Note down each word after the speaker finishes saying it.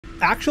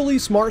Actually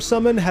Smart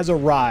Summon has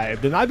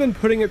arrived, and I've been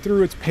putting it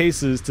through its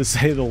paces to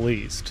say the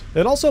least.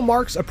 It also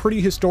marks a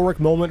pretty historic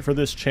moment for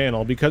this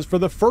channel, because for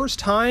the first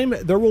time,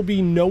 there will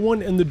be no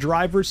one in the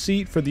driver's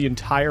seat for the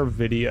entire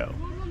video.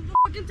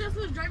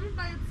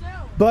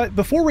 But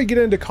before we get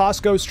into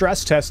Costco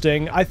stress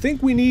testing, I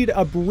think we need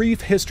a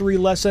brief history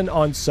lesson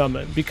on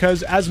Summon,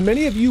 because as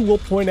many of you will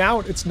point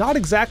out, it's not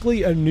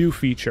exactly a new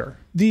feature.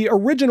 The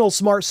original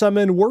Smart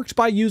Summon worked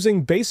by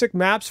using basic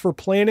maps for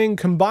planning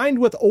combined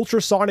with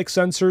ultrasonic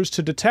sensors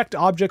to detect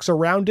objects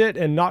around it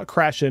and not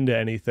crash into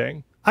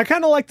anything. I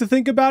kind of like to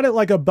think about it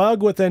like a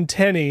bug with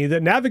antennae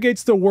that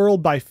navigates the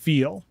world by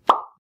feel.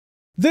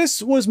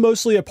 This was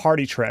mostly a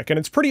party trick, and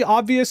it's pretty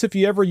obvious if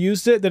you ever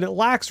used it that it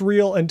lacks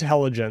real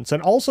intelligence,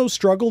 and also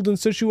struggled in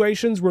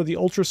situations where the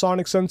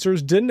ultrasonic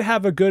sensors didn't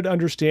have a good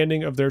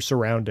understanding of their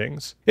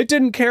surroundings. It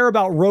didn't care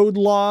about road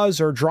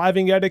laws or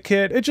driving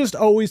etiquette, it just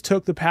always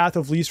took the path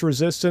of least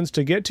resistance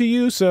to get to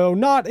you, so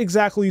not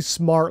exactly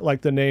smart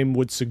like the name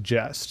would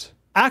suggest.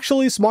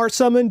 Actually, Smart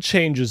Summon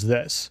changes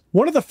this.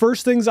 One of the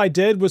first things I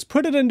did was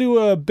put it into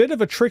a bit of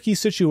a tricky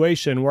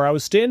situation where I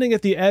was standing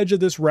at the edge of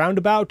this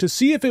roundabout to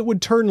see if it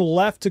would turn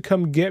left to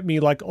come get me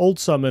like Old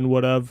Summon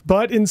would have,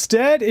 but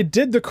instead it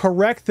did the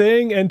correct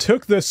thing and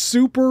took the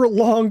super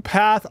long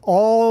path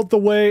all the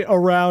way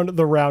around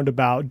the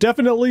roundabout.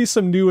 Definitely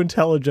some new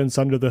intelligence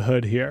under the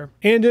hood here.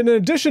 And in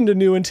addition to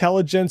new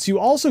intelligence, you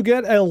also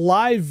get a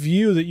live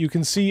view that you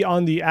can see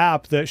on the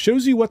app that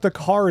shows you what the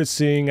car is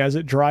seeing as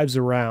it drives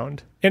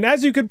around. And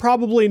as you could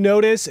probably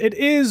notice, it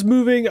is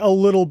moving a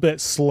little bit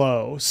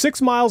slow.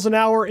 6 miles an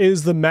hour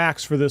is the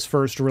max for this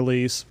first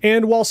release.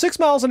 And while 6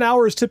 miles an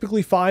hour is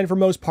typically fine for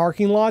most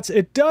parking lots,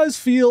 it does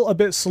feel a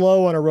bit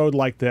slow on a road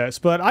like this,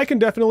 but I can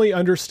definitely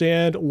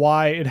understand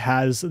why it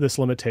has this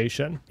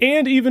limitation.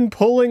 And even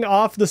pulling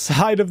off the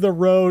side of the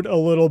road a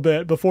little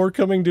bit before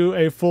coming to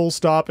a full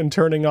stop and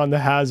turning on the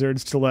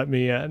hazards to let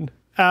me in.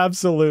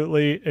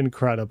 Absolutely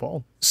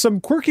incredible.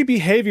 Some quirky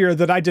behavior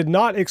that I did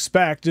not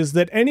expect is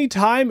that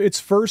anytime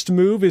its first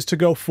move is to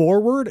go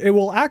forward, it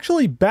will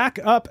actually back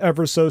up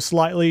ever so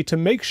slightly to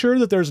make sure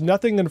that there's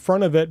nothing in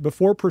front of it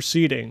before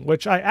proceeding,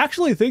 which I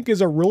actually think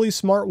is a really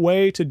smart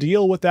way to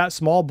deal with that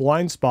small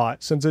blind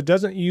spot, since it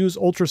doesn't use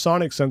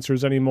ultrasonic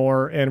sensors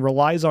anymore and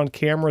relies on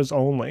cameras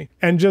only.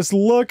 And just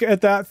look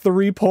at that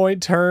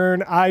 3-point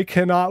turn. I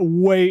cannot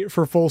wait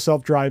for full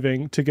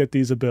self-driving to get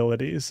these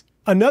abilities.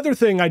 Another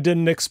thing I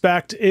didn't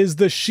expect is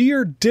the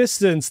sheer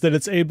distance that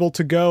it's able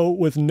to go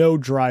with no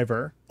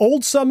driver.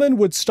 Old Summon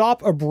would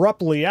stop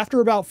abruptly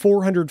after about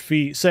 400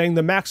 feet, saying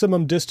the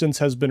maximum distance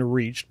has been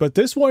reached, but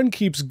this one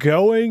keeps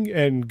going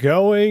and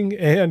going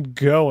and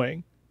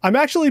going. I'm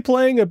actually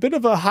playing a bit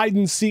of a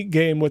hide-and-seek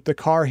game with the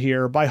car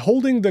here by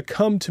holding the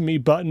come to me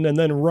button and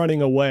then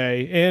running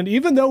away, and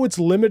even though it's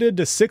limited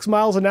to 6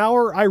 miles an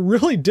hour, I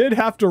really did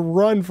have to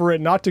run for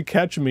it not to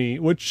catch me,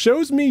 which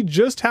shows me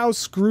just how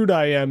screwed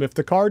I am if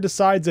the car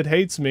decides it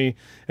hates me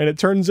and it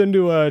turns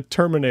into a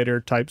Terminator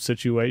type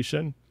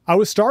situation. I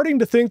was starting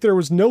to think there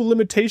was no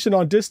limitation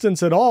on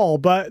distance at all,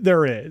 but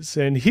there is.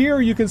 And here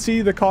you can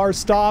see the car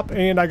stop,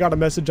 and I got a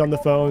message on the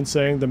phone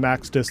saying the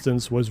max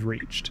distance was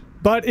reached.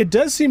 But it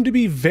does seem to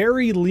be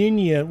very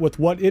lenient with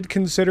what it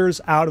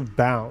considers out of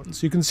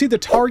bounds. You can see the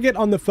target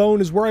on the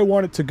phone is where I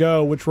want it to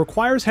go, which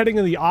requires heading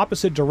in the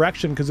opposite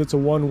direction because it's a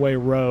one-way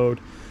road.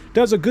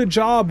 Does a good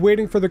job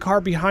waiting for the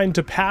car behind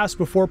to pass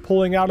before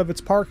pulling out of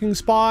its parking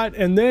spot,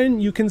 and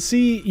then you can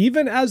see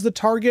even as the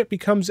target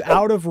becomes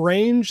out of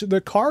range,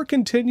 the car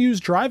continues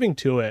driving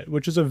to it,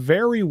 which is a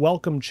very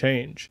welcome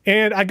change.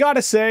 And I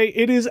gotta say,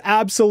 it is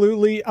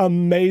absolutely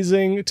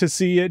amazing to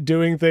see it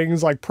doing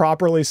things like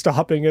properly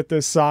stopping at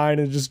this sign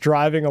and just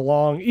driving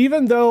along.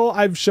 Even though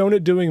I've shown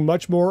it doing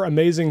much more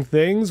amazing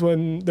things,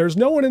 when there's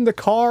no one in the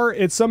car,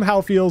 it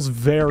somehow feels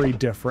very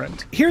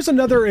different. Here's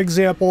another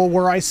example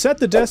where I set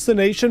the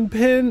destination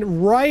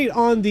pin right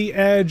on the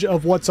edge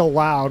of what's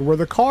allowed, where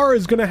the car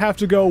is going to have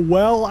to go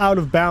well out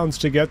of bounds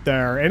to get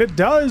there, and it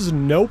does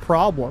no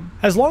problem.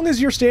 As long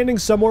as you're standing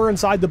somewhere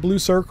inside the blue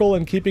circle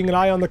and keeping an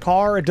eye on the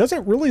car, it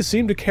doesn't really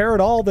seem to care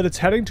at all that it's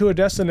heading to a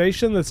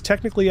destination that's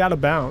technically out of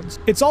bounds.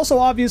 It's also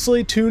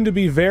obviously tuned to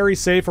be very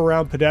safe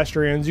around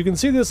pedestrians. You can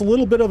see this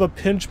little bit of a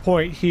pinch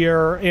point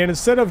here, and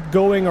instead of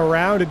going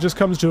around, it just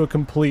comes to a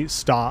complete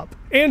stop.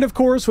 And of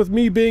course, with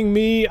me being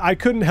me, I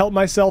couldn't help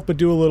myself but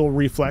do a little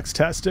reflex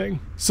testing.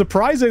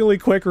 Surprisingly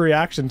quick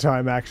reaction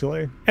time,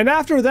 actually. And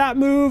after that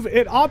move,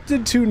 it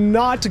opted to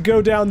not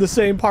go down the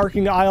same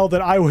parking aisle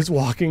that I was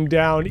walking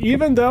down,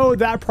 even though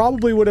that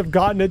probably would have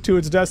gotten it to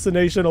its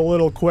destination a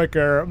little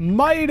quicker.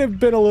 Might have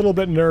been a little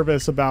bit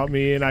nervous about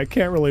me, and I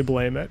can't really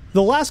blame it.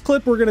 The last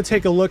clip we're going to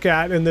take a look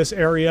at in this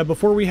area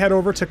before we head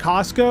over to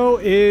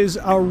Costco is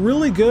a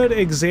really good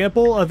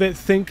example of it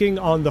thinking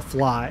on the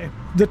fly.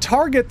 The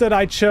target that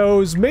I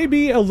chose may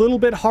be a little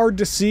bit hard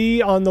to see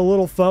on the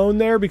little phone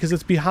there because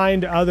it's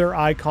behind other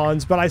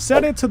icons, but I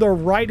set it to the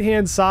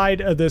right-hand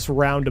side of this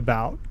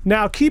roundabout.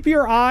 Now keep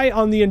your eye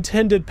on the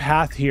intended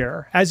path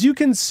here. As you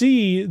can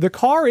see, the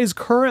car is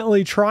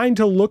currently trying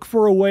to look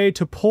for a way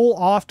to pull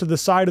off to the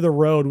side of the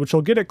road, which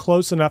will get it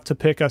close enough to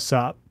pick us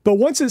up. But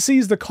once it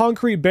sees the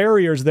concrete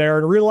barriers there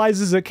and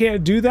realizes it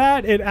can't do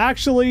that, it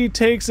actually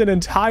takes an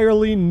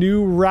entirely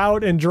new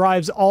route and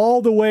drives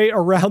all the way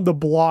around the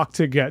block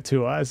to get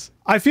to us.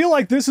 I feel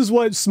like this is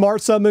what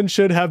Smart Summon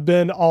should have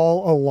been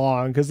all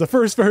along, because the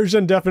first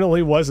version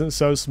definitely wasn't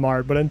so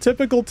smart, but in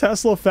typical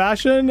Tesla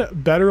fashion,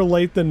 better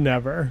late than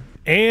never.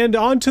 And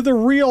on to the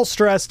real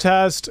stress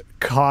test,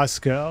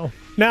 Costco.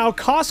 Now,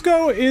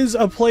 Costco is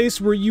a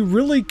place where you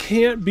really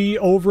can't be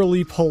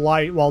overly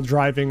polite while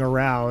driving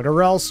around,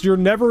 or else you're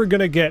never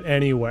gonna get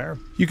anywhere.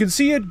 You can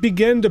see it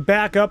begin to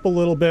back up a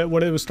little bit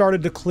when it was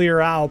started to clear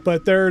out,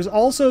 but there's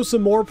also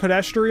some more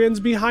pedestrians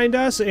behind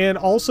us and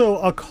also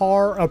a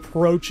car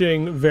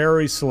approaching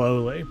very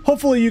slowly.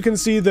 Hopefully you can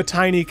see the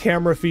tiny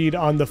camera feed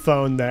on the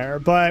phone there,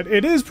 but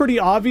it is pretty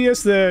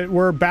obvious that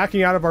we're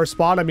backing out of our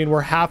spot. I mean,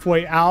 we're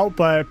halfway out,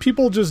 but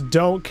people just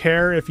don't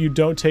care if you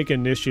don't take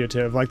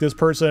initiative, like this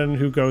person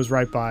who goes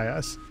right by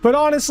us. But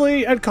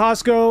honestly, at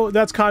Costco,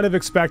 that's kind of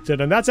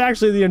expected, and that's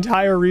actually the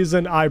entire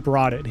reason I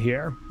brought it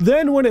here.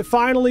 Then when it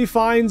finally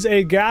finds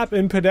a gap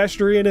in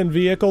pedestrian and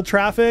vehicle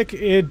traffic,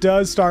 it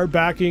does start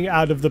backing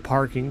out of the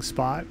parking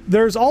spot.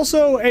 There's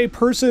also a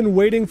person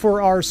waiting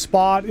for our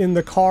spot in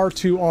the car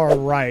to our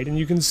right, and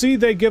you can see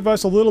they give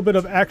us a little bit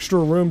of extra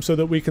room so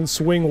that we can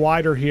swing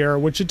wider here,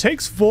 which it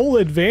takes full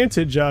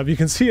advantage of. You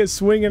can see it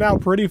swinging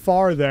out pretty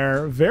far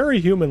there. Very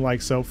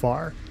human-like so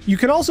far. You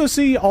can also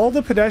see all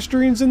the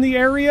pedestrians in the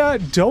area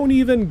don't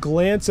even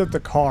glance at the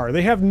car.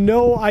 They have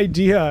no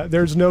idea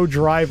there's no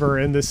driver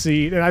in the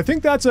seat, and I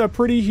think that's a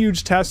pretty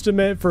huge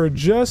testament for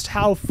just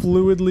how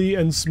fluidly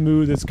and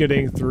smooth it's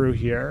getting through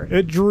here.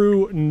 It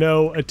drew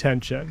no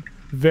attention.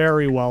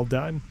 Very well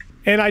done.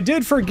 And I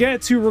did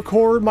forget to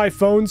record my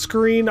phone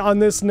screen on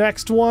this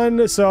next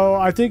one, so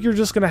I think you're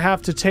just going to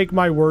have to take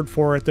my word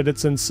for it that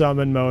it's in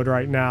summon mode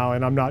right now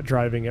and I'm not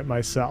driving it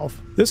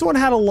myself. This one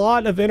had a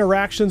lot of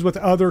interactions with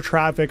other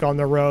traffic on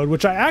the road,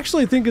 which I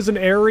actually think is an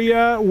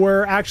area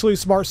where actually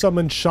Smart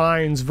Summon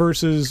shines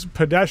versus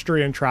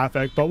pedestrian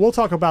traffic, but we'll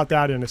talk about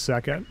that in a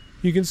second.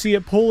 You can see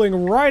it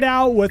pulling right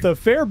out with a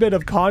fair bit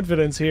of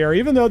confidence here,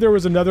 even though there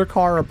was another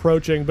car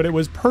approaching, but it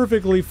was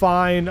perfectly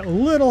fine.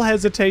 Little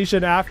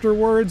hesitation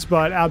afterwards,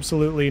 but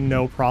absolutely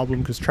no problem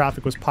because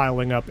traffic was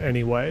piling up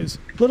anyways.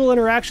 Little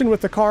interaction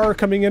with the car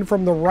coming in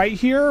from the right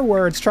here,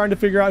 where it's trying to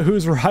figure out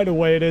whose right of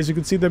way it is. You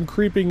can see them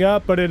creeping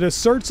up, but it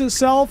asserts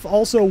itself,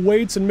 also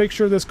waits and makes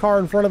sure this car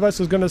in front of us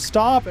is going to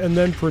stop, and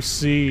then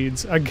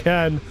proceeds.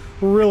 Again,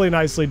 really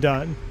nicely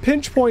done.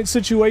 Pinch point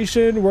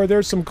situation where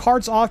there's some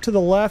carts off to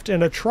the left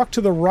and a truck to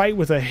the right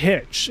with a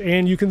hitch,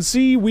 and you can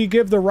see we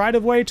give the right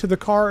of way to the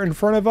car in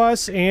front of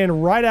us,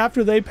 and right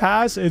after they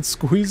pass it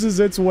squeezes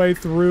its way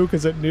through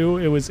because it knew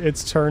it was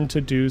its turn to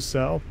do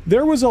so.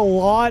 There was a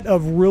lot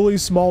of really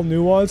small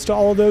nuance to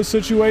all of those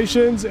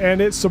situations,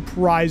 and it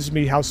surprised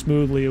me how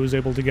smoothly it was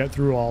able to get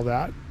through all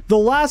that. The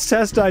last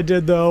test I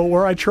did though,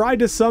 where I tried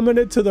to summon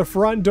it to the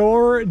front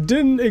door,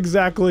 didn't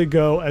exactly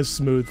go as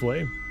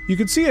smoothly. You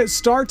can see it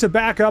start to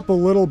back up a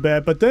little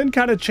bit, but then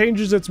kind of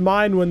changes its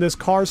mind when this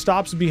car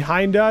stops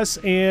behind us,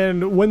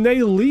 and when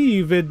they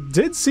leave, it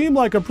did seem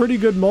like a pretty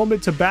good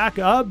moment to back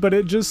up, but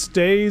it just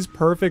stays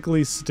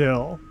perfectly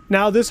still.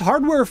 Now, this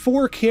Hardware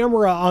 4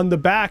 camera on the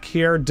back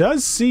here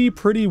does see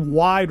pretty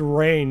wide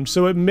range,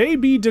 so it may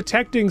be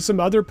detecting some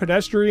other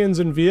pedestrians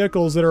and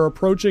vehicles that are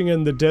approaching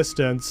in the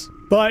distance.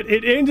 But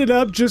it ended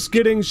up just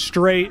getting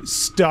straight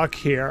stuck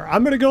here.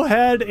 I'm going to go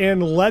ahead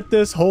and let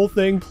this whole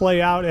thing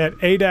play out at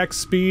 8x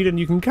speed, and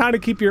you can kind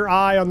of keep your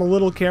eye on the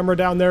little camera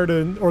down there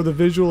or the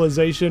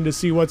visualization to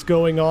see what's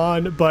going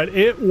on, but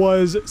it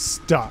was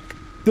stuck.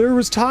 There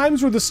was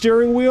times where the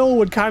steering wheel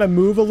would kind of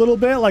move a little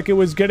bit like it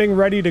was getting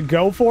ready to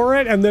go for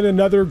it, and then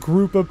another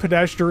group of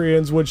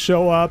pedestrians would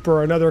show up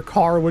or another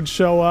car would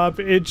show up.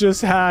 It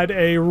just had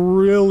a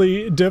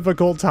really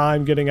difficult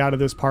time getting out of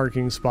this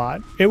parking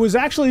spot. It was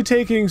actually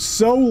taking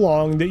so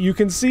long that you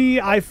can see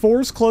I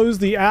force closed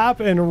the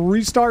app and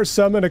restart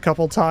Summon a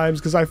couple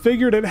times because I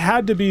figured it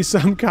had to be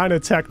some kind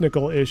of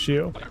technical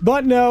issue.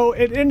 But no,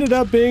 it ended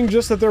up being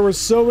just that there was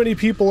so many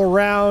people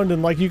around,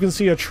 and like you can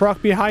see a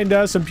truck behind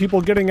us and people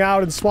getting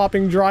out and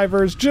swapping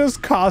drivers,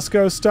 just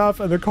Costco stuff,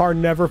 and the car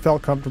never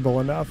felt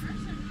comfortable enough.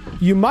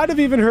 You might have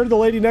even heard the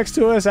lady next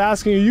to us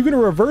asking, are you going to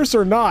reverse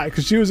or not?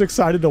 Because she was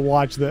excited to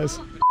watch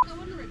this.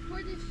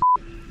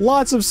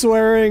 Lots of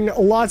swearing,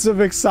 lots of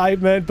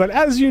excitement, but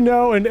as you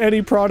know, in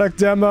any product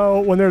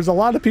demo, when there's a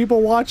lot of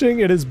people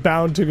watching, it is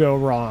bound to go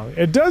wrong.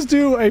 It does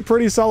do a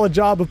pretty solid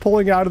job of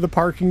pulling out of the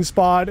parking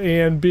spot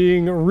and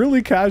being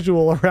really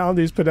casual around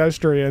these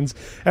pedestrians,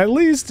 at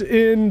least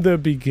in the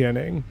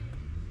beginning.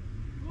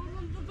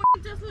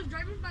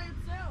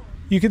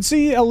 You can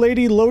see a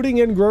lady loading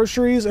in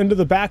groceries into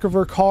the back of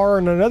her car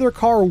and another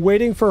car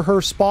waiting for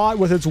her spot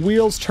with its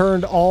wheels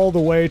turned all the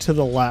way to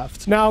the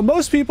left. Now,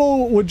 most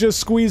people would just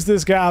squeeze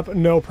this gap,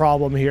 no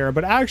problem here,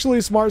 but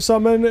actually Smart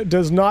Summon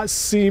does not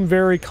seem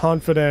very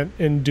confident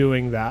in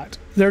doing that.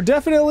 There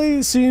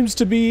definitely seems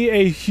to be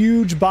a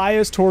huge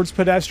bias towards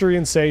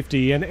pedestrian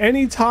safety, and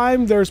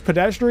anytime there's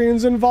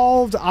pedestrians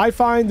involved, I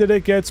find that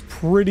it gets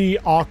pretty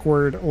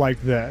awkward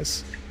like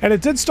this. And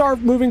it did start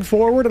moving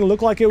forward and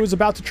looked like it was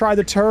about to try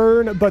the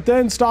turn, but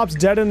then stops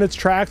dead in its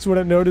tracks when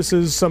it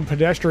notices some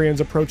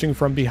pedestrians approaching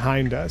from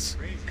behind us.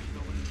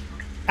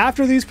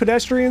 After these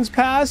pedestrians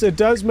pass, it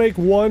does make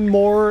one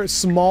more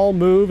small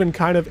move and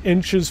kind of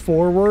inches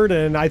forward,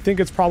 and I think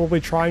it's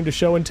probably trying to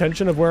show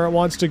intention of where it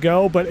wants to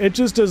go, but it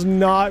just does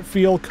not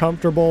feel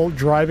comfortable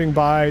driving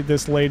by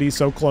this lady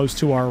so close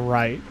to our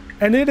right.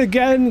 And it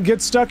again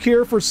gets stuck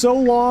here for so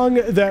long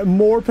that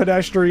more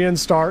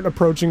pedestrians start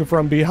approaching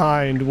from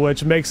behind,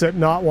 which makes it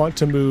not want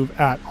to move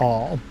at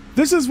all.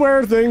 This is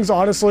where things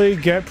honestly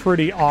get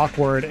pretty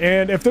awkward,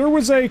 and if there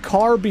was a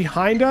car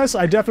behind us,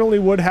 I definitely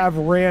would have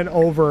ran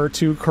over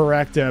to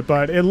correct it,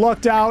 but it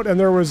lucked out and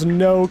there was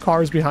no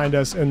cars behind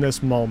us in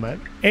this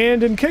moment.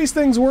 And in case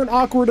things weren't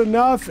awkward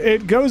enough,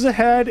 it goes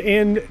ahead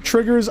and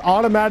triggers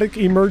automatic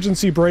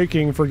emergency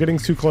braking for getting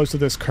too close to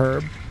this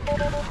curb.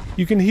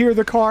 You can hear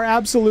the car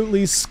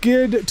absolutely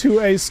skid to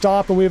a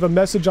stop, and we have a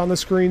message on the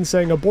screen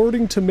saying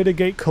aborting to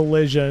mitigate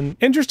collision.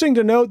 Interesting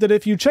to note that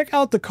if you check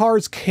out the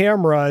car's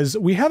cameras,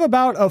 we have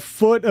about a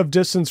foot of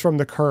distance from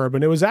the curb,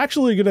 and it was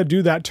actually going to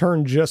do that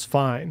turn just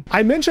fine.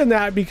 I mention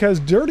that because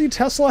Dirty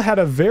Tesla had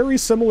a very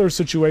similar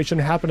situation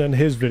happen in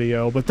his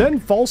video, but then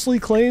falsely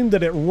claimed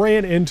that it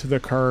ran into the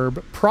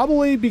curb,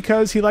 probably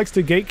because he likes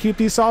to gatekeep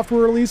these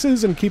software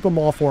releases and keep them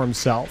all for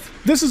himself.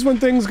 This is when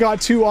things got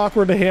too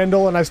awkward to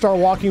handle and I start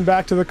walking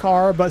back to the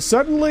car, but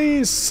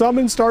suddenly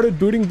Summon started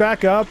booting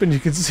back up and you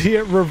can see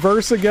it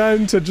reverse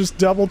again to just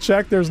double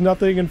check there's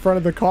nothing in front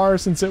of the car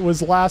since it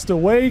was last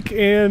awake,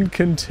 and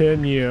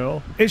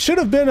continue. It should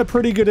have been a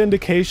pretty good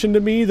indication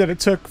to me that it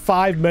took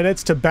 5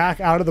 minutes to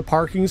back out of the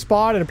parking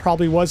spot and it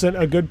probably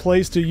wasn't a good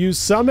place to use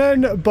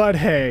Summon, but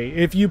hey,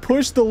 if you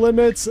push the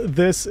limits,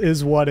 this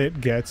is what it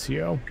gets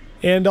you.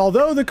 And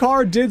although the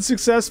car did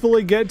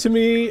successfully get to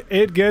me,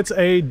 it gets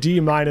a D-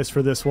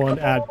 for this one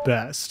at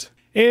best.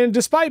 And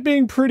despite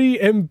being pretty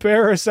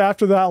embarrassed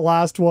after that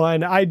last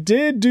one, I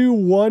did do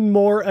one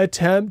more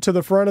attempt to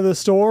the front of the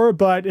store,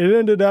 but it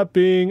ended up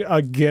being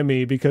a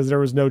gimme because there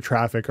was no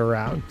traffic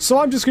around. So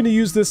I'm just going to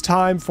use this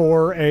time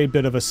for a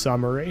bit of a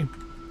summary.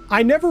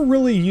 I never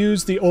really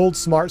used the old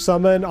Smart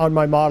Summon on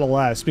my Model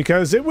S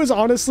because it was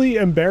honestly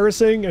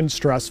embarrassing and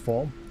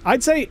stressful.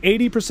 I'd say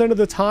 80% of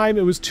the time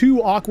it was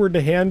too awkward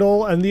to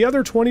handle, and the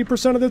other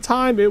 20% of the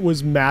time it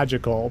was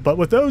magical, but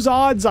with those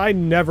odds, I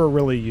never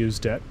really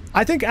used it.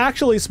 I think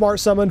actually Smart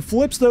Summon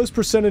flips those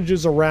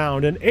percentages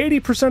around, and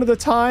 80% of the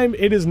time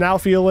it is now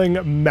feeling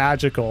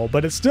magical,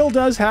 but it still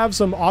does have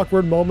some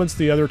awkward moments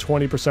the other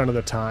 20% of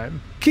the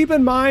time. Keep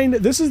in mind,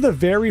 this is the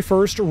very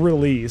first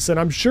release, and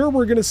I'm sure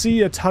we're going to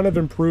see a ton of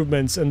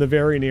improvements in the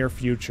very near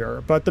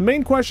future, but the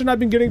main question I've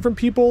been getting from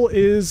people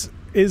is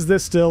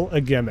this still a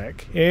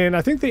gimmick? And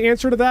I think the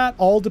answer to that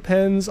all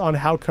depends on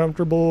how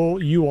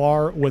comfortable you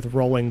are with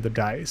rolling the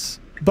dice.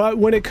 But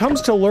when it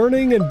comes to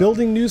learning and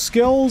building new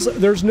skills,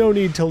 there's no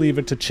need to leave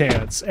it to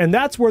chance. And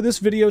that's where this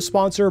video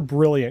sponsor,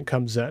 Brilliant,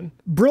 comes in.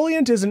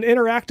 Brilliant is an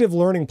interactive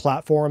learning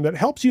platform that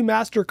helps you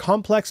master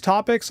complex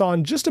topics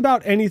on just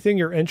about anything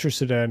you're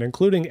interested in,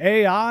 including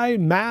AI,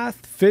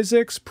 math,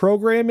 physics,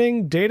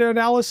 programming, data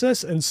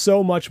analysis, and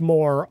so much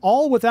more,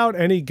 all without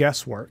any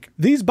guesswork.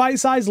 These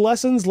bite-sized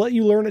lessons let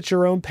you learn at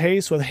your own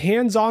pace with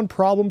hands-on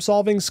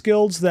problem-solving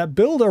skills that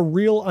build a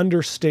real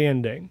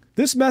understanding.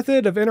 This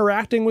method of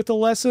interacting with the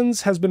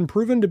lessons has been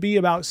proven to be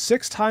about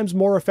 6 times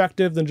more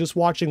effective than just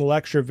watching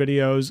lecture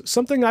videos,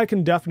 something I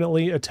can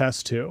definitely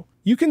attest to.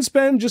 You can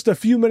spend just a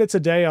few minutes a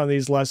day on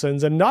these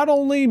lessons and not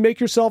only make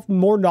yourself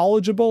more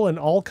knowledgeable in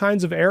all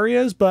kinds of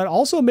areas, but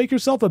also make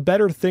yourself a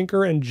better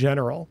thinker in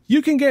general.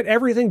 You can get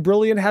everything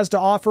Brilliant has to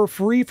offer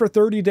free for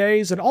 30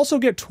 days and also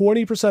get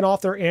 20%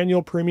 off their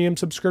annual premium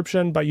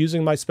subscription by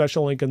using my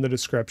special link in the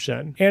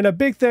description. And a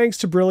big thanks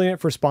to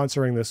Brilliant for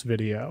sponsoring this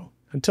video.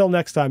 Until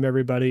next time,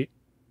 everybody,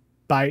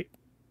 bye.